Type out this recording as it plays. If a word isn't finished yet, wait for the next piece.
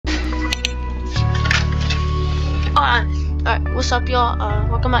Alright, what's up, y'all?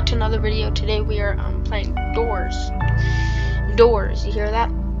 Welcome back to another video. Today we are playing Doors. Doors, you hear that?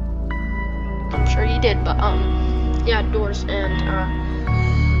 I'm sure you did, but yeah, Doors.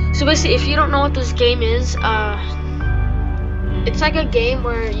 And so basically, if you don't know what this game is, it's like a game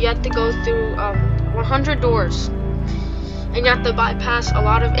where you have to go through 100 doors, and you have to bypass a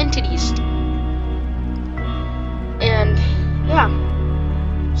lot of entities. And yeah,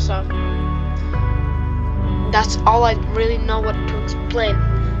 so that's all I really know what to explain.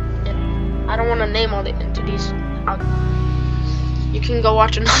 And I don't want to name all the entities. You can go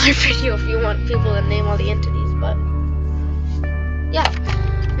watch another video if you want people to name all the entities, but yeah.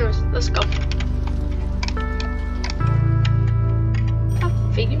 Anyways, let's go. A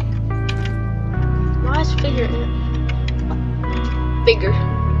figure? Why is figure in it? Bigger.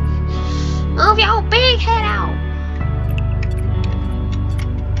 Move your big head out!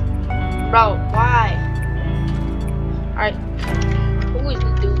 Bro, why? Alright. Who is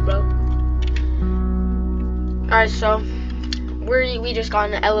this dude, bro? Alright, so we just got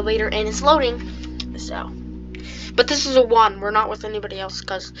in the elevator and it's loading. So, but this is a 1. We're not with anybody else,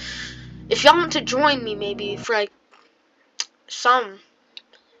 because if y'all want to join me, maybe for like some,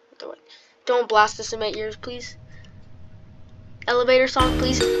 don't blast this in my ears, please. Elevator song,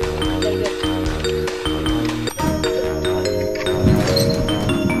 please. Okay, good.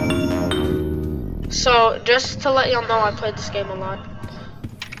 So, just to let y'all know, I played this game a lot,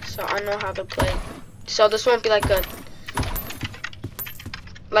 so I know how to play it. So this won't be like a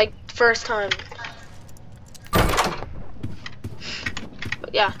first time.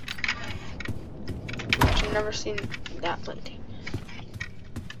 But yeah, I've never seen that plenty.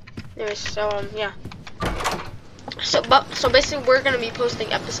 Anyways, so yeah. So basically, we're gonna be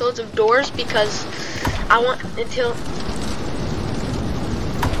posting episodes of Doors because I want until.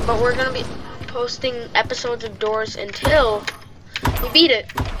 But we're gonna be posting episodes of Doors until we beat it.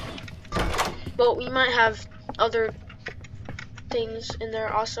 But we might have other things in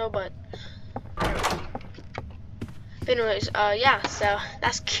there also, but I don't know. But anyways, yeah, so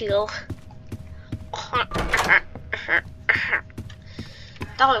that's cool.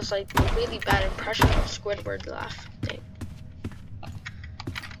 That was like a really bad impression of Squidward laugh thing.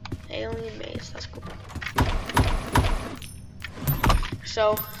 Alien maze, that's cool.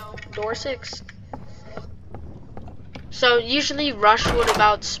 So, door 6. So usually rush would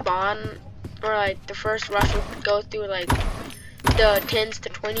about spawn, or like the first rush would go through like the 10s to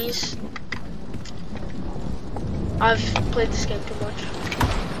 20s. I've played this game too much.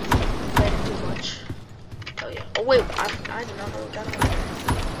 Played it too much. I tell you. Oh wait, I did not know what that was.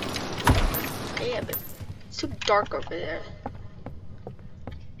 Yeah, but it's too dark over there.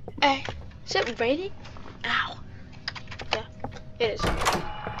 Hey, is it raining? Ow. Yeah, it is.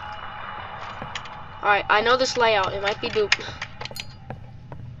 Alright, I know this layout. It might be dupe. It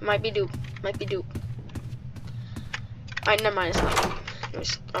might be dupe. Might be dupe. Alright, never mind. It's not.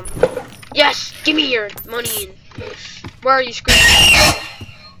 Anyways, yes! Give me your money. Where are you, Screech?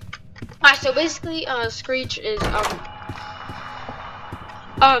 Alright, so basically, Screech is,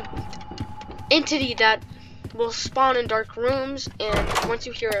 entity that will spawn in dark rooms, and once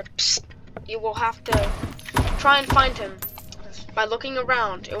you hear a psst, you will have to try and find him by looking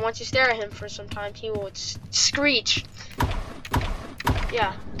around, and once you stare at him for some time, he will screech.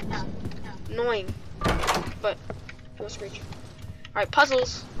 Yeah. Annoying. But he'll screech. Alright,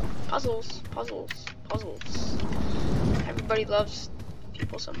 puzzles. Puzzles. Puzzles. Puzzles. Everybody loves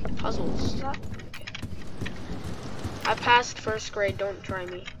people some puzzles. Okay. I passed first grade, don't try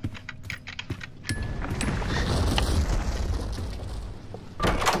me.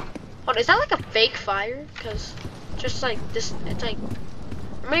 Oh, is that like a fake fire? Because just like this, it's like,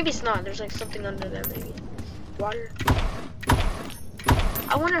 or maybe it's not. There's like something under there, maybe water.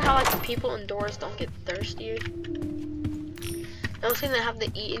 I wonder how like the people indoors don't get thirsty. The only thing they have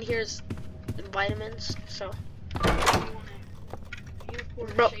to eat in here is vitamins. So,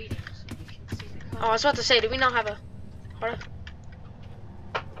 bro. Oh, I was about to say, do we not have a? Hold on.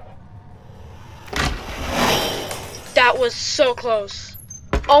 That was so close.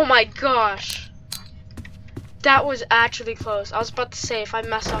 Oh my gosh. That was actually close. I was about to say, if I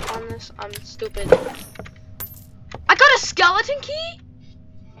mess up on this, I'm stupid. I got a skeleton key?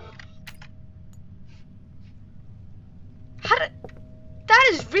 How did... That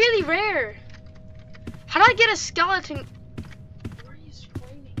is really rare. How did I get a skeleton? Why are you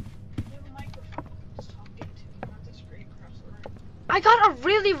screaming? You have a microphone to talk into, not to scream across the room. I got a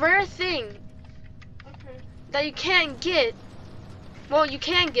really rare thing. Okay. That you can't get. Well, you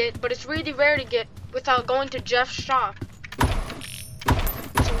can get, but it's really rare to get without going to Jeff's shop.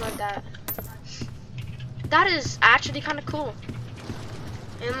 Something like that. that is actually kind of cool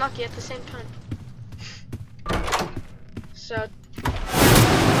and lucky at the same time. So,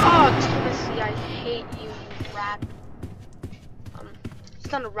 oh Timothy, I hate you, you rat.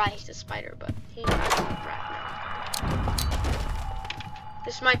 It's not a rat, he's a spider, but he's actually a rat now.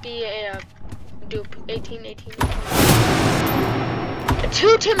 This might be a dupe. 18. 2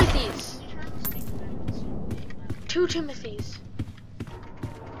 Timothys. 2 Timothys.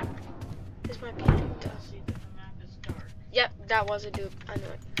 This might be a dupe though. Yep, that was a dupe. I knew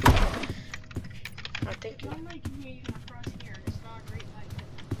it. I think. You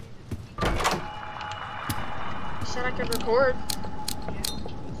said I could record.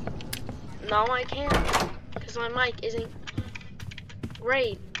 No, I can't, because my mic isn't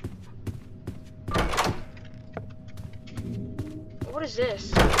great. What is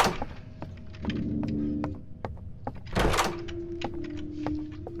this?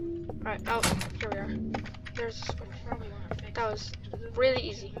 Alright, oh, here we are. There's a switch. That was really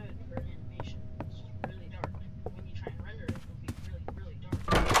easy.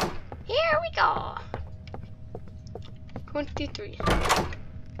 Here we go. 23.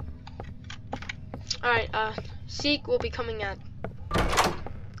 Alright, Seek will be coming at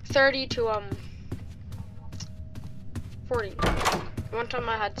 30 to 40. One time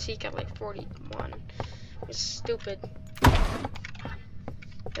I had Seek at like 41. It's stupid.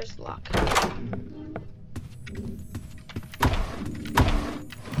 There's luck.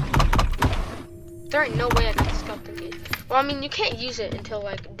 There ain't no way I got the skeleton gate. Well, I mean, you can't use it until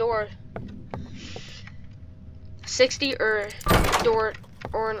like door 60 or door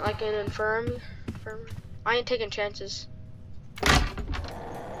or like an infirm. I ain't taking chances.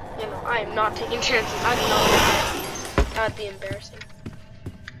 You know, I am not taking chances. I know that'd be embarrassing.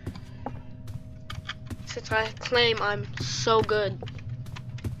 Since I claim I'm so good.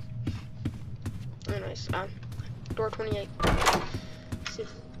 Anyways, door 28. See,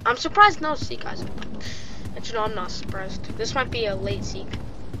 I'm surprised no Seek, guys. Actually, no, I'm not surprised. This might be a late Seek.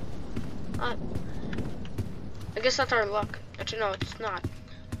 I guess that's our luck. Actually, no, it's not.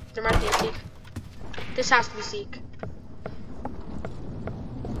 There might be a Seek. This has to be Seek.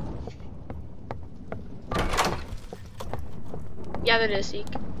 Yeah, that is Seek.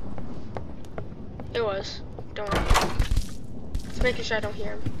 It was. Don't worry. Just making sure I don't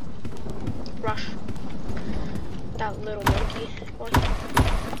hear him. Rush. That little monkey. Boy.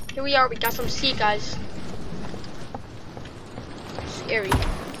 Here we are. We got some Seek, guys. Scary.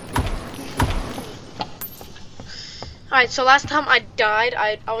 Alright, so last time I died,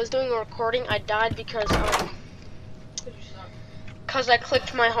 I was doing a recording. I died because I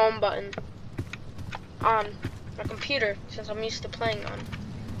clicked my home button on my computer, since I'm used to playing on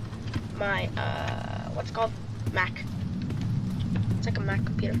my what's it called? Mac. It's like a Mac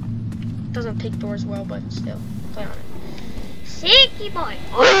computer. It doesn't take doors well, but still play on it. Seeky boy.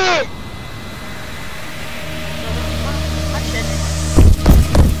 Oh! I said it.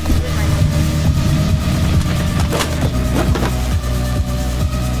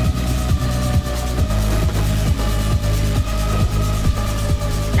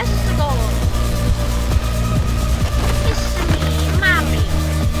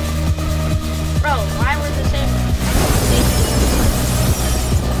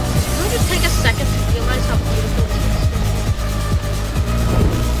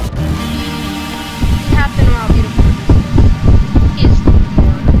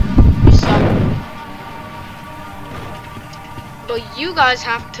 You guys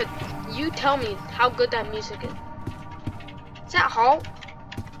have to, you tell me how good that music is. Is that Halt?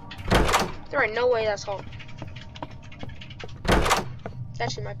 There ain't no way that's Halt. It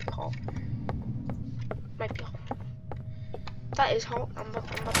actually might be Halt. Might be Halt. That is Halt. I'm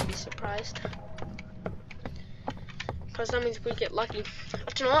about to be surprised. Because that means we get lucky.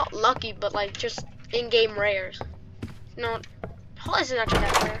 Actually, not lucky, but like just in-game rares. No, Halt isn't actually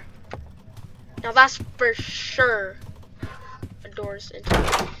that rare. Now that's for sure. Doors into.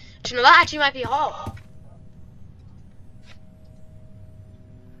 You know, that actually might be Halt.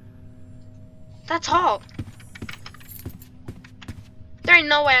 That's Halt. There ain't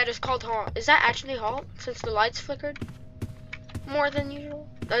no way I just called Halt. Is that actually Halt? Since the lights flickered more than usual.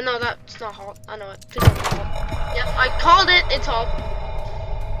 No, that's not Halt. I know it. Please don't be Halt. Yep, I called it. It's Halt.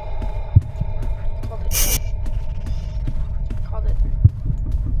 Called it.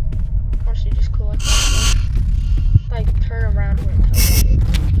 Honestly, just cool like that. Like turn around where it tells you.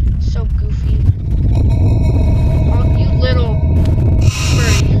 So goofy. Oh, you little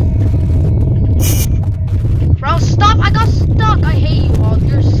furry. Bro, stop! I got stuck! I hate you all.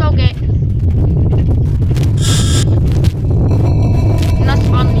 You're so gay. And that's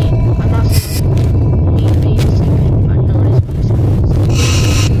on me. I'm not mean.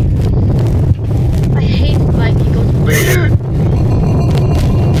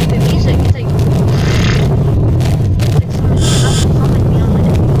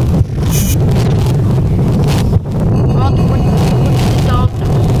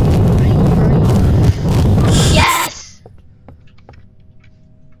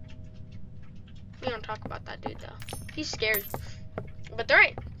 there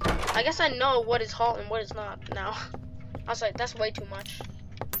ain't. I guess I know what is halt and what is not now. I was like, that's way too much.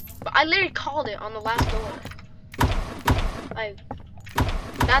 But I literally called it on the last door. Like,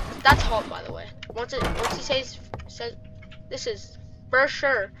 that's halt, by the way. Once he says this is for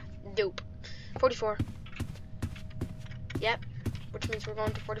sure dupe. 44. Yep. Which means we're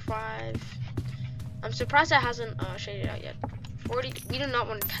going to 45. I'm surprised that hasn't shaded out yet. 40. We do not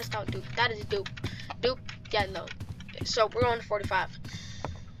want to test out dupe. That is dupe. Dupe. Yeah, no. So we're going to 45.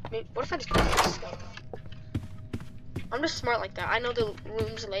 I mean, what if I just do this? I'm just smart like that. I know the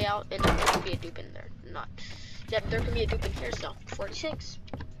room's layout, and there can be a dupe in there. Not. Yep, there can be a dupe in here. So 46.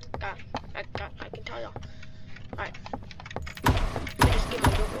 I can tell y'all. All right. Let me just get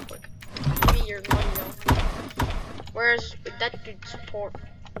my dupe real quick. Give me your money, though. Where's that dude's poor?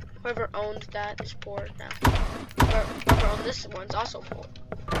 Whoever owns that is poor now. Whoever owns this one's also poor.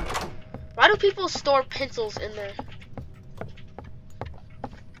 Why do people store pencils in there?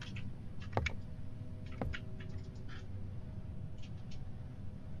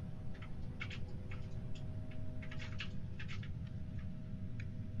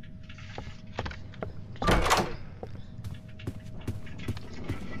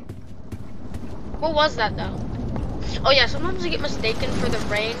 What was that though? Oh yeah, sometimes I get mistaken for the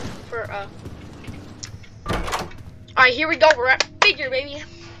rain for Alright, here we go. We're at figure, baby.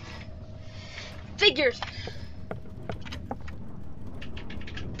 Figures.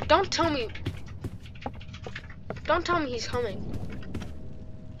 Don't tell me he's coming.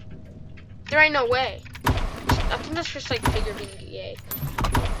 There ain't no way. I think that's just like figure being gay.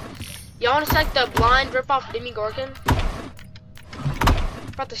 Y'all wanna check the blind rip off Demi Gorgon?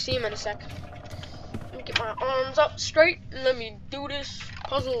 About to see him in a sec. Let me get my arms up straight and let me do this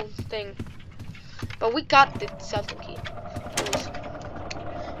puzzle thing. But we got the Celtic key.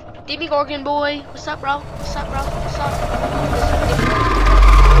 Demi Gorgon boy, what's up, bro? What's up, bro? What's up?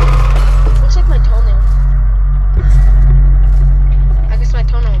 Looks like my toenail. I guess my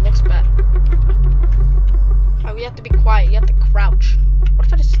toenail looks bad. Alright, we have to be quiet. You have to crouch. What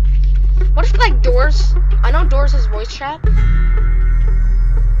if I just? What if like Doors? I know Doors has voice chat.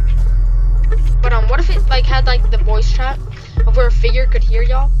 But what if it like had like the voice chat of where a figure could hear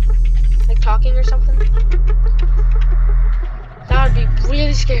y'all, like talking or something? That would be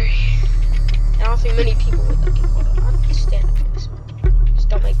really scary. And I don't think many people would like it. Hold on, I'll just stand up for this one. Just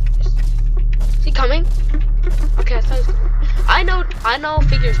don't make this. Is he coming? Okay, I thought he was coming. I know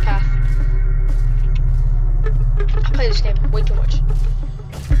figure's path. I play this game way too much.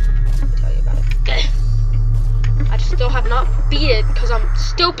 Let me tell you about it. I just still have not beat it because I'm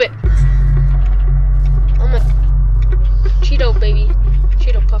stupid. I'm a Cheeto baby.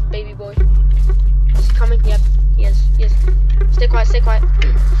 Cheeto puff baby boy. Is he coming? Yep, he is. He is. Stay quiet, stay quiet.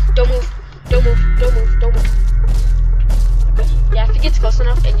 Don't move. Don't move. Don't move. Don't move. Okay. Yeah, if he gets close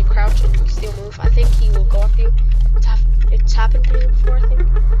enough and you crouch and you still move, I think he will go after you. It's happened to me before, I think.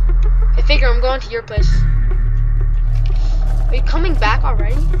 Hey, figure, I'm going to your place. Are you coming back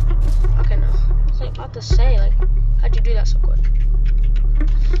already? Okay, no. I was like, about to say, like, how'd you do that so quick?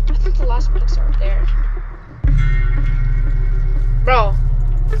 I think the last books are there. Bro.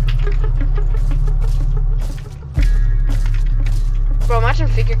 Bro, imagine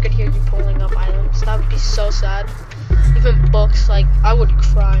Figure could hear you pulling up items. That would be so sad. Even books, like, I would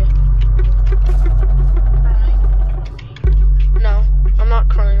cry. No, I'm not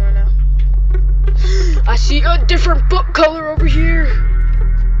crying right now. I see a different book color over here.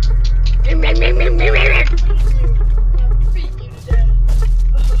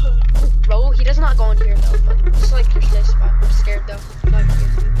 Bro, he does not go in here though. But it's like your safe spot. I'm scared though. Like,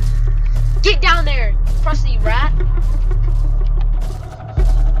 get down there, crusty rat.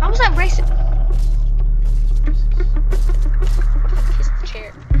 How was that racist? Kiss the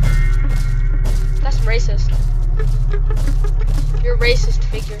chair. That's racist. You're racist,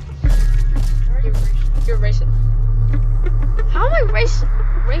 Figure. You're racist. How am I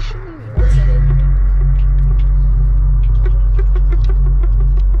racially motivated?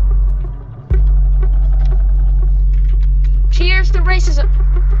 Cheers to racism.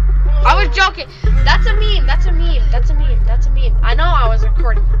 I was joking. That's a meme. That's a meme. That's a meme. That's a meme. I know I was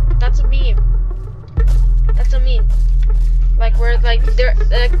recording. That's a meme. That's a meme. Like where like they're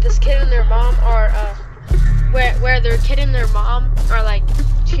like this kid and their mom are where their kid and their mom are like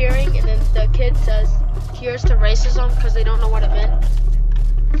cheering, and then the kid says cheers to racism because they don't know what it meant.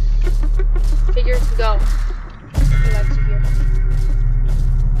 Figure, go. He likes you here.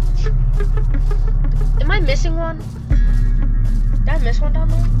 Am I missing one? Did I miss one down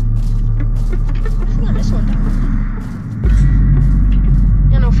there? I think I missed one down there.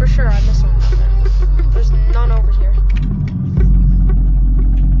 Yeah, no, for sure I missed one down there. There's none over here.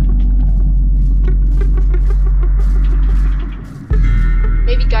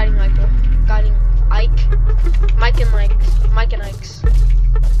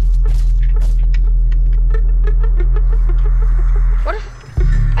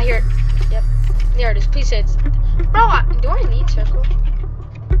 this. Please say it's... Bro, do I need circle?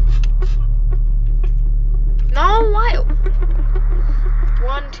 No, why?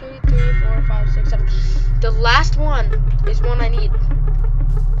 1, 2, 3, 4, 5, 6, 7. The last one is one I need.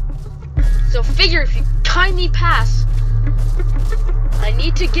 So figure if you kindly pass, I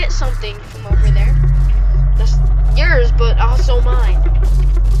need to get something from over there. That's yours, but also mine.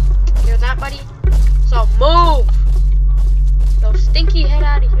 Hear that, buddy? So move. So stinky head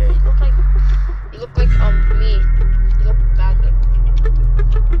out of here. You look like me. You look bad.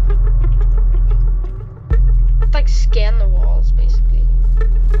 Like scan the walls, basically.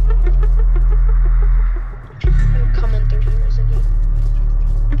 I'm coming through here, isn't he?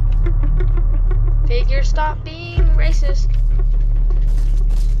 Figure, stop being racist.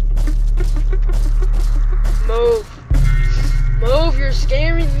 Move. Move, you're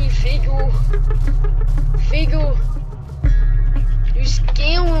scaring me, Figgle. Figgle. You're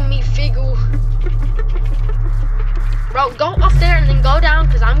scaring me, Figgle. Bro, go up there and then go down,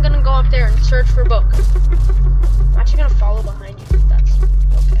 because I'm going to go up there and search for book. I'm actually going to follow behind you, if that's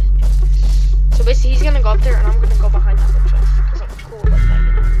okay. So basically, he's going to go up there, and I'm going to go behind that bookshelf, because I'm cool like that,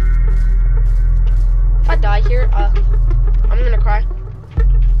 you know? If I die here, I'm going to cry.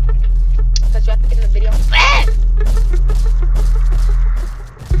 Because you have to get in the video.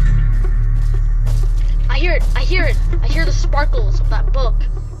 I hear it. I hear it. I hear the sparkles of that book.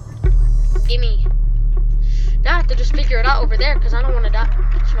 Gimme. Now I have to just figure it out over there because I don't want to die.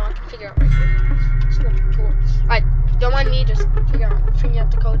 You know, I can figure it out right here. It's cool. Alright, don't mind me, just figure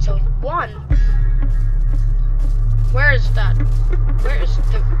out the code. So 1. Where is that? Where is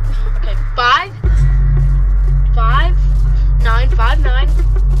the okay, 5 9 5 9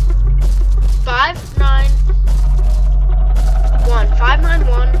 5 9 1 5 9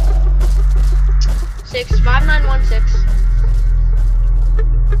 1 6 5 9 1 6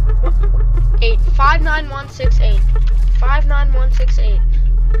 8 5 9 1 6 8 5 9 1 6 8.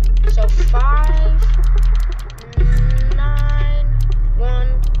 So 5 9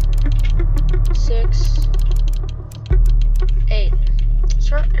 1 6 8.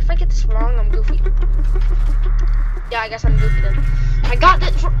 So if I get this wrong, I'm goofy. Yeah, I guess I'm goofy then. I got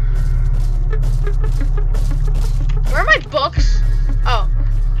this. Where are my books? Oh.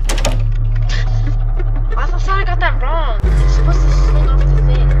 I thought I got that wrong. It's supposed to swing off the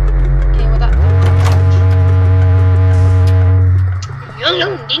thing. Okay, well that.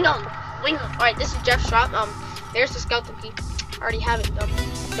 Ding dong. Alright, this is Jeff's shop. There's the skeleton key. I already have it.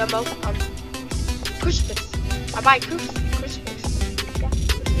 Dumbo. Crucifix. I buy crucifix. Yeah.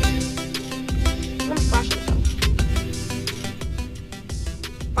 I'm gonna flash myself.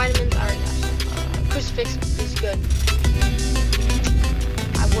 Vitamins, I already have some. Crucifix is good.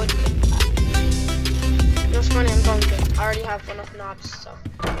 I would get that. You know what's funny? I'm going to. I already have enough knobs, so.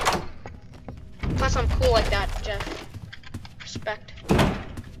 Plus, I'm cool like that, Jeff. Respect.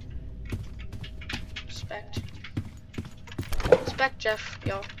 Respect, Jeff,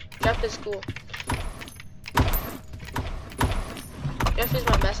 yo. Jeff is cool. Jeff is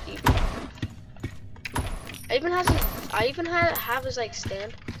my bestie. I even have his like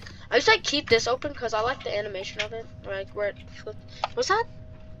stand. I just like keep this open because I like the animation of it. Like where it flipped. Was that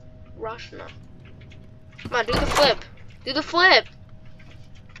rush? No. Come on, do the flip. Do the flip.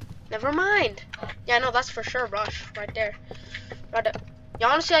 Never mind. Yeah, no, that's for sure rush right there. Right there. Y'all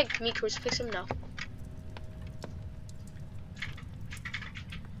wanna see like me crucifix him? No.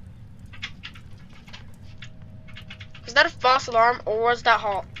 Is that a false alarm or was that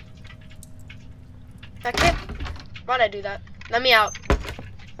halt? That kid? Why'd I do that? Let me out.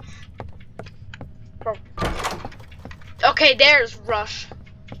 Bro. Okay, there's Rush.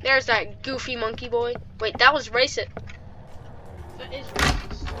 There's that goofy monkey boy. Wait, that was racist. That is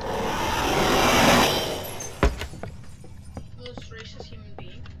racist. Most racist human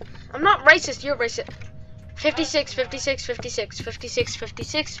being. I'm not racist, you're racist. 56, 56, 56, 56,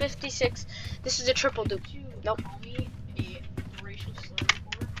 56, 56. This is a triple dupe. Nope. Call me a racial slur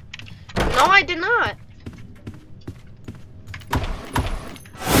before? No, I did not.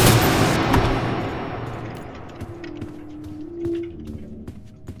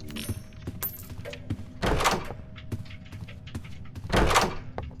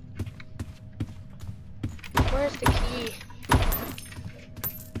 Where's the key?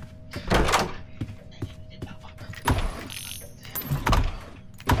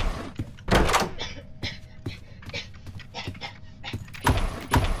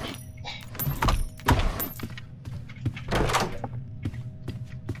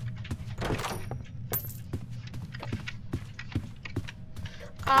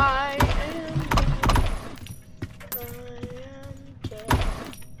 I am dead.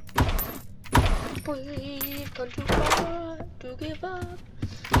 We've gone too far to give up.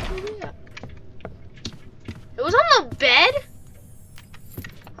 Yeah. It was on the bed?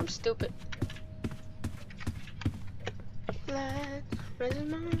 I'm stupid.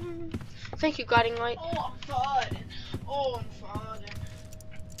 Thank you, guiding light. Oh, I'm farting. Oh, I'm farting.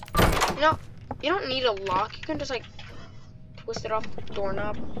 You know, you don't need a lock. You can just like twist it off the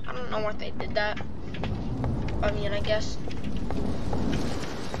doorknob. I don't know why they did that. I mean, I guess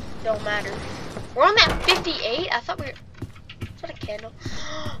don't matter. We're on that 58. I thought we were. Is that a candle?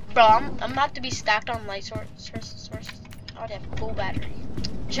 Bro, I'm about to be stacked on light sources. Oh, they have a cool battery.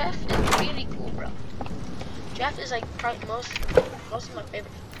 Jeff is really cool, bro. Jeff is like probably most of my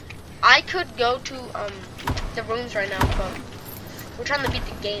favorite. I could go to the rooms right now, but we're trying to beat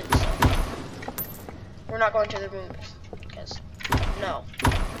the game, so we're not going to the rooms because no,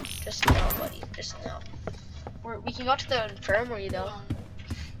 just no, buddy, just no. We can go to the infirmary though.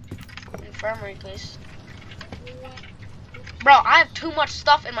 Infirmary, please. Bro, I have too much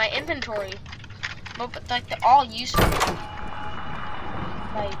stuff in my inventory, but like they're all useful.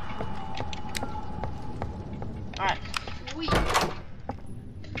 Like, alright.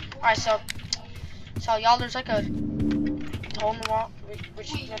 Alright, so y'all, there's like a hole in the wall,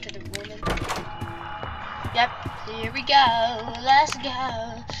 which you go to the room in. Yep, here we go, let's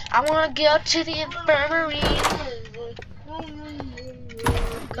go. I wanna go to the infirmary,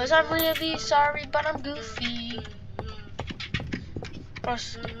 cause I'm really sorry, but I'm goofy. Bro,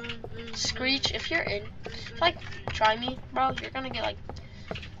 Screech, if you're in, like, try me, bro, you're gonna get like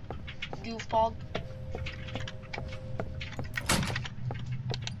goofballed.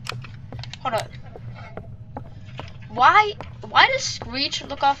 Hold on. Why does Screech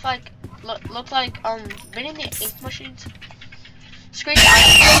look off like look like winning the ink machines? Screech,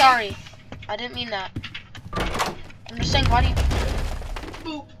 I'm sorry. I didn't mean that. I'm just saying, why do you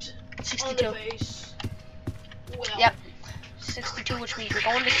Booped 62? on the base. Well. Yep. 62, which means we're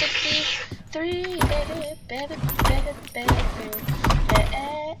going to 63, baby, baby, baby, baby.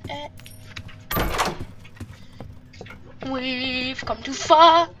 We've come too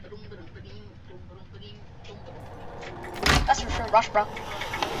far. That's for sure, Rush, bro.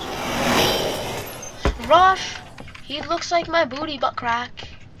 Rush, he looks like my booty butt crack.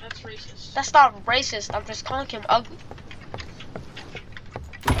 That's racist. That's not racist. I'm just calling him ugly.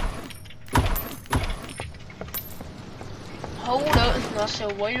 Hold up, I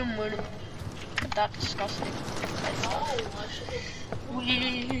said, wait a minute. That's disgusting.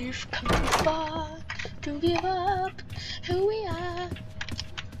 We've come too far to give up who we are.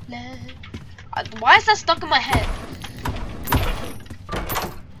 Why is that stuck in my head?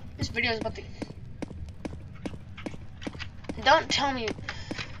 This video is about to. Don't tell me.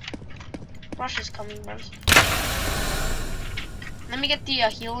 Rush is coming, bros. Let me get the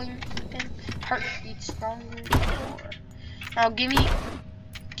healing thing. Heart beats stronger. Now give me,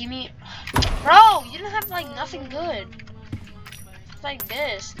 bro. You didn't have like nothing good. It's like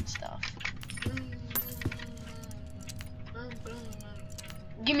this and stuff.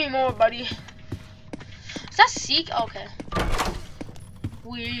 Give me more, buddy. Is that Seek? Okay.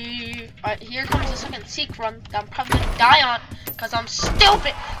 Alright, here comes the second Seek run that I'm probably gonna die on because I'm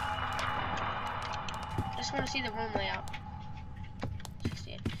stupid. Just want to see the room layout.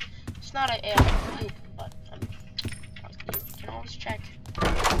 68. It's not a loop, but you can always check.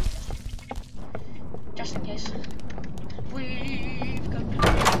 Just in case. We've got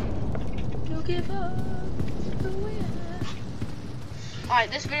to give up who we are. Alright,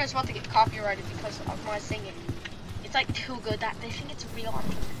 this video is about to get copyrighted because of my singing. It's like too good that they think it's real. I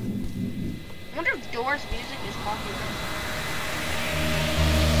wonder if Doors music is copyrighted.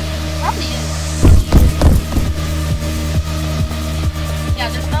 Probably is. Yeah,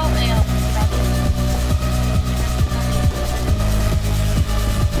 there's no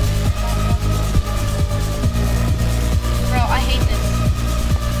bro, I hate this.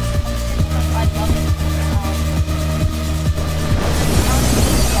 I love it.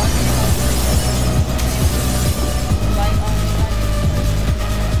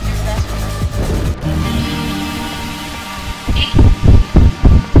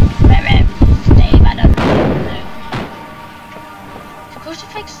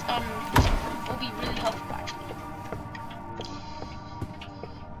 Crucifix will be really helpful actually.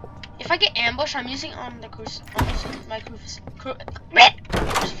 If I get ambushed, I'm using my crucifix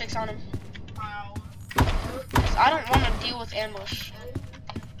on him. Wow. I don't want to deal with ambush.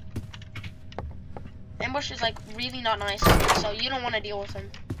 Ambush is like really not nice, so you don't want to deal with him.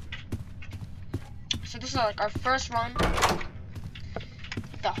 So this is like our first run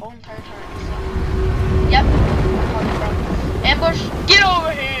the whole entire time. So. Yep. Ambush, get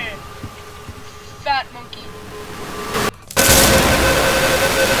over here!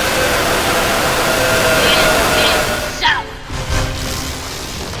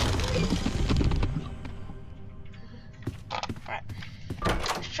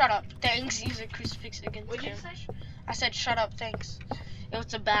 shut up. Thanks. Use a crucifix against What'd you ambush. say? I said shut up. Thanks.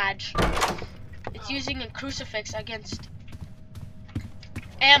 It's a badge. It's using a crucifix against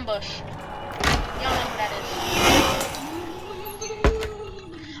ambush. You don't know who that is.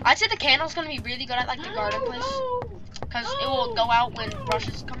 I'd say the candle's gonna be really good at like the garden place, cause it will go out when rush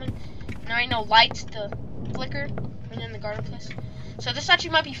is coming. And there ain't no lights to flicker when you're in the garden place. So this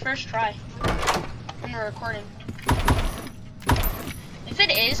actually might be first try when we're recording. If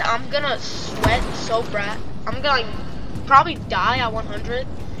it is, I'm gonna sweat so bad. I'm gonna like, probably die at 100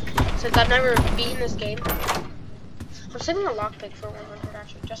 since I've never beaten this game. I'm saving a lockpick for 100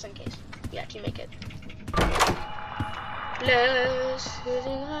 actually, just in case we actually make it. Let's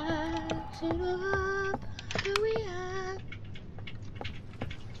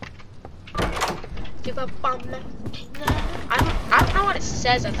give up on me. I don't know what it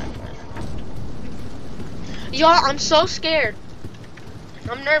says at that point. Y'all, I'm so scared.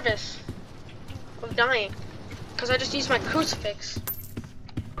 I'm nervous of dying because I just used my crucifix.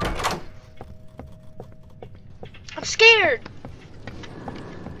 I'm scared.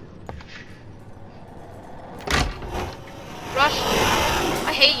 Rush.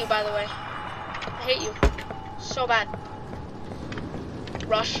 I hate you, by the way. I hate you so bad.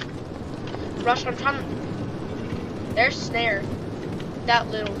 Rush. Rush, I'm trying to... There's Snare. That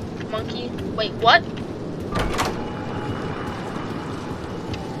little monkey. Wait, what?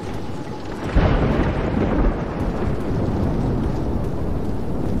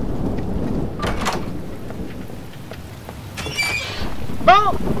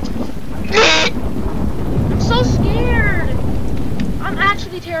 Bro! I'm so scared! I'm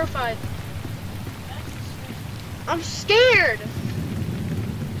actually terrified. I'm scared!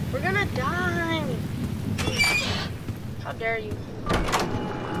 We're gonna die! How dare you?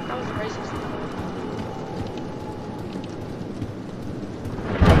 That was racist.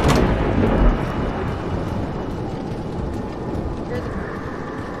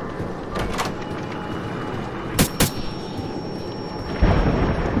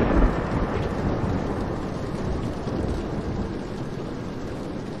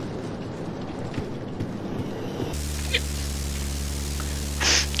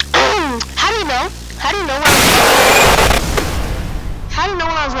 How do you know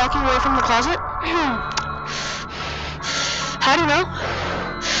when I was walking away from the closet? How do you know?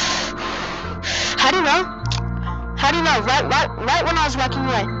 How do you know? How do you know? Right when I was walking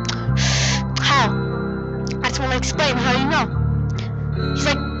away. How? I just want to explain how you know. He's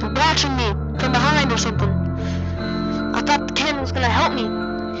like watching me from behind or something. I thought the candle was gonna help me,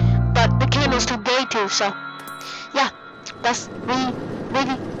 but the candle's too big too. So, yeah, that's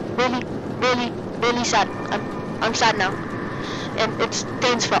really sad. I'm sad now, and it's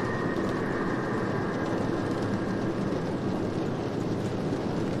Dane's fault.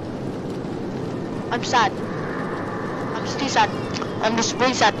 I'm sad. I'm just too sad. I'm just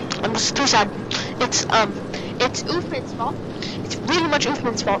really sad. I'm just too sad. It's Uthman's fault. It's really much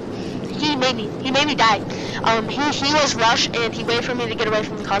Uthman's fault. He made me die. He was rushed and he waited for me to get away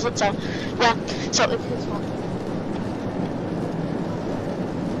from the closet. So, yeah. So it's his fault.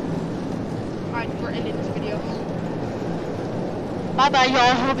 Alright, we're ending this video. Bye bye,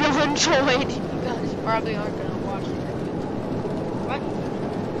 y'all. Hope you enjoyed. You guys probably aren't gonna watch it.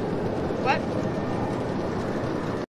 What?